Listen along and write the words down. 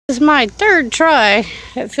This is my third try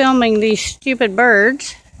at filming these stupid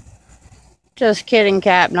birds. Just kidding,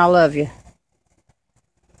 Captain, I love you.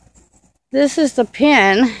 This is the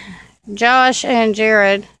pen Josh and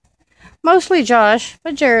Jared, mostly Josh,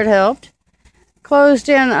 but Jared helped, closed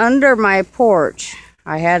in under my porch.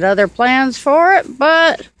 I had other plans for it,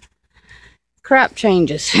 but crap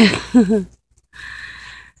changes.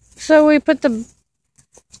 So we put the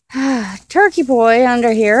turkey boy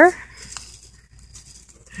under here.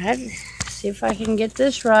 Let's see if I can get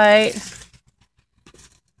this right.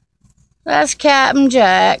 That's Captain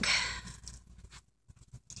Jack.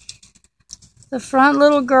 The front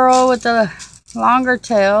little girl with the longer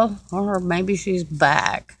tail, or maybe she's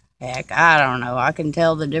back. Heck, I don't know. I can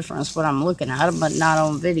tell the difference when I'm looking at them, but not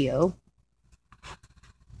on video.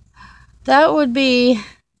 That would be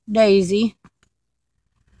Daisy.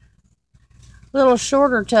 Little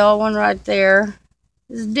shorter tail one right there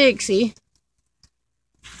is Dixie.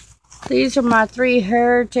 These are my 3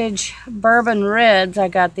 Heritage Bourbon Reds I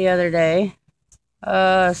got the other day.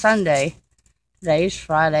 Sunday. Today's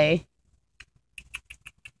Friday.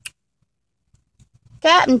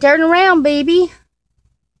 Captain, turn around, baby.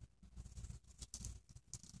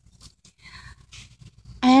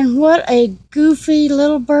 And what a goofy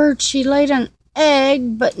little bird. She laid an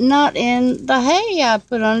egg, but not in the hay I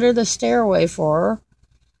put under the stairway for her.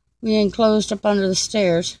 We enclosed up under the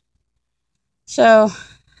stairs. So,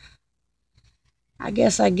 I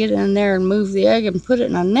guess I get in there and move the egg and put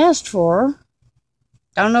it in a nest for her.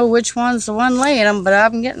 Don't know which one's the one laying them, but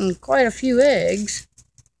I'm getting quite a few eggs.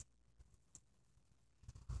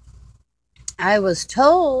 I was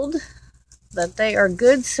told that they are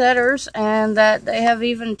good setters and that they have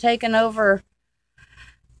even taken over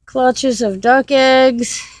clutches of duck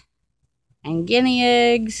eggs and guinea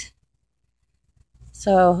eggs.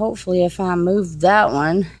 So hopefully if I move that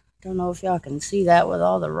one, don't know if y'all can see that with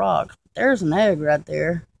all the rocks. There's an egg right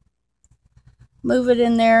there. Move it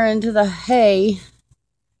in there into the hay.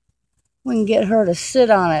 We can get her to sit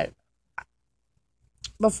on it.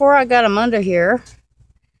 Before I got them under here,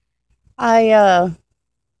 I had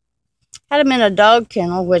them in a dog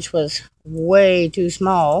kennel, which was way too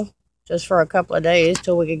small, just for a couple of days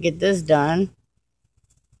till we could get this done.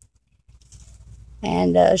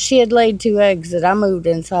 And she had laid 2 eggs that I moved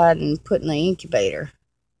inside and put in the incubator.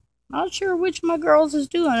 Not sure which of my girls is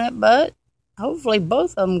doing it, but hopefully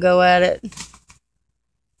both of them go at it.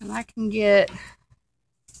 And I can get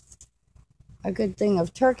a good thing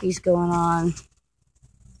of turkeys going on.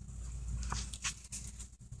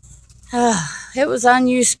 It was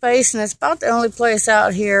unused space, and it's about the only place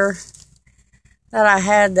out here that I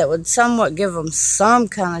had that would somewhat give them some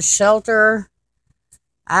kind of shelter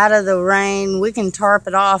out of the rain. We can tarp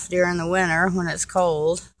it off during the winter when it's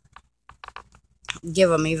cold. Give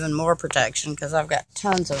them even more protection because I've got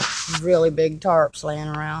tons of really big tarps laying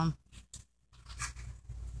around.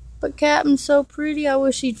 But Captain's so pretty, I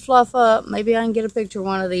wish he'd fluff up. Maybe I can get a picture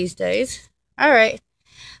one of these days. Alright,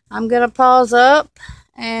 I'm going to pause up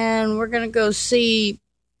and we're going to go see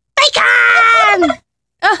bacon!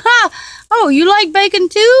 Oh, you like bacon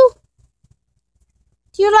too?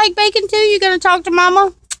 Do you like bacon too? You going to talk to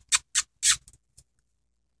Mama?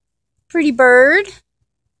 Pretty bird.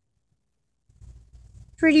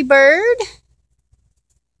 Pretty bird.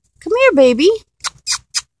 Come here, baby.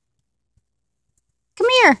 Come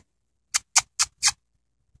here.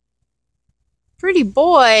 Pretty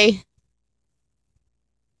boy.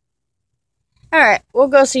 Alright, we'll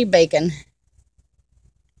go see bacon.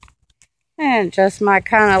 And just my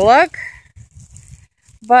kind of luck,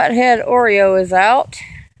 Butthead Oreo is out.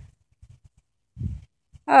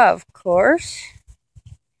 Of course.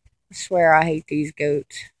 I swear I hate these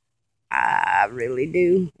goats. I really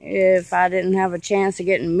do. If I didn't have a chance of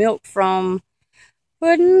getting milk from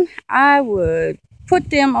pudding, I would put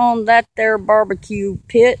them on that there barbecue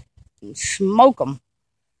pit and smoke them.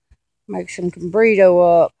 Make some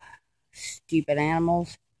burrito up. Stupid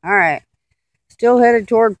animals. Alright. Still headed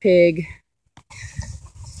toward pig.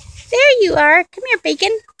 There you are. Come here,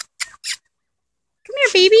 bacon. Come here,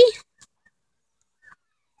 baby.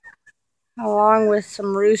 Along with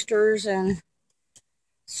some roosters and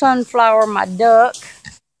Sunflower, my duck.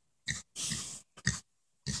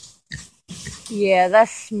 Yeah,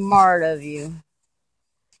 that's smart of you.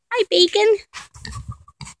 Hi, Bacon.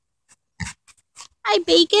 Hi,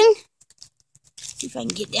 Bacon. See if I can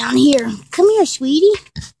get down here. Come here, sweetie.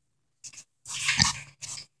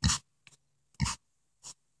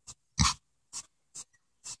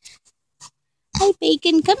 Hi,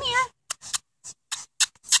 Bacon. Come here.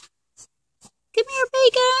 Come here,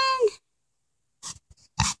 Bacon.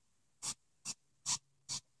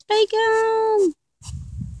 Bacon.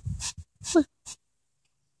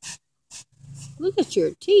 Look at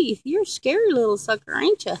your teeth. You're a scary little sucker,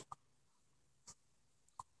 ain't you?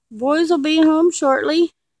 Boys will be home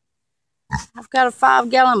shortly. I've got a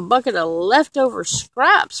 5-gallon bucket of leftover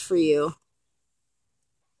scraps for you.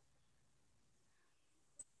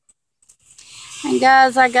 And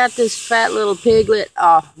guys, I got this fat little piglet.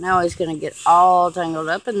 Oh, now he's going to get all tangled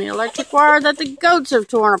up in the electric wire that the goats have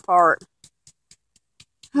torn apart.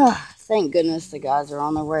 Thank goodness the guys are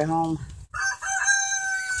on their way home.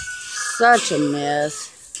 Such a mess.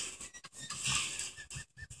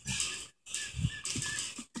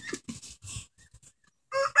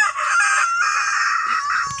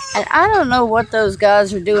 And I don't know what those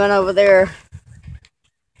guys are doing over there,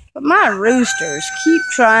 but my roosters keep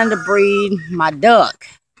trying to breed my duck.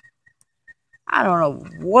 I don't know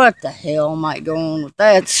what the hell might go on with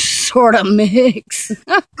that sort of mix.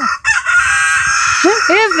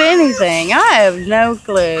 If anything, I have no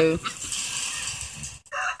clue.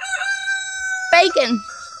 Bacon,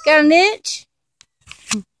 got an itch?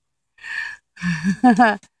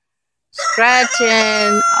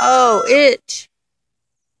 Scratching. Oh, itch.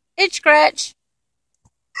 Itch scratch.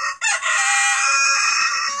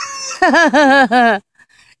 Are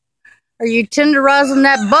you tenderizing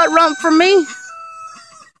that butt rump for me?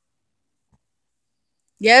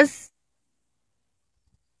 Yes?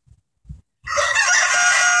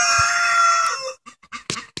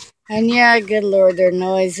 And yeah, good Lord, they're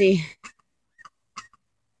noisy.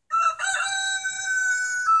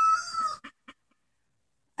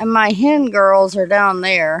 And my hen girls are down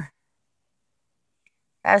there.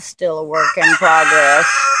 That's still a work in progress.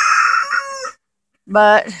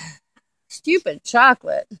 But stupid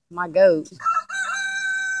Chocolate, my goat,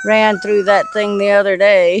 ran through that thing the other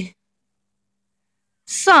day.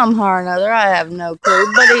 Somehow or another, I have no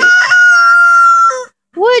clue, but he...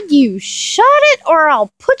 Would you shut it or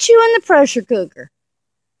I'll put you in the pressure cooker?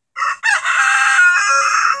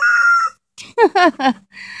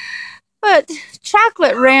 But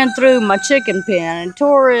Chocolate ran through my chicken pen and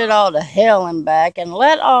tore it all to hell and back and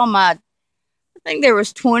let all my... I think there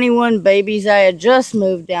was 21 babies. I had just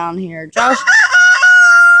moved down here. Josh...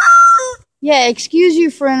 Yeah, excuse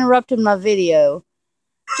you for interrupting my video.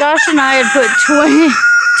 Josh and I had put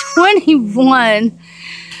 21...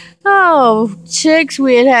 chicks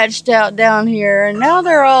we had hatched out down here, and now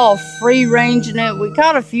they're all free-ranging it. We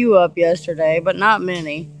caught a few up yesterday, but not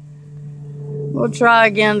many. We'll try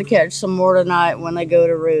again to catch some more tonight when they go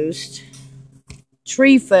to roost.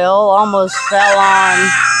 Tree fell, almost fell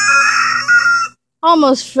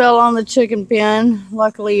on the chicken pen.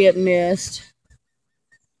 Luckily it missed.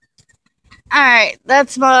 Alright,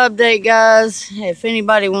 that's my update, guys. If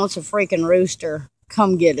anybody wants a freaking rooster,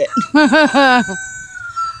 come get it.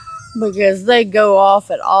 Because they go off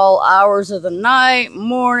at all hours of the night,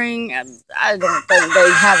 morning. I don't think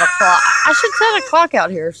they have a clock. I should set a clock out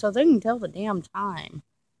here so they can tell the damn time.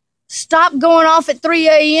 Stop going off at 3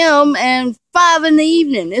 a.m. and 5 in the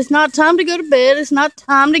evening. It's not time to go to bed. It's not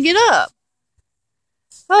time to get up.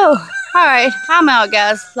 Oh, alright. I'm out,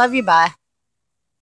 guys. Love you. Bye.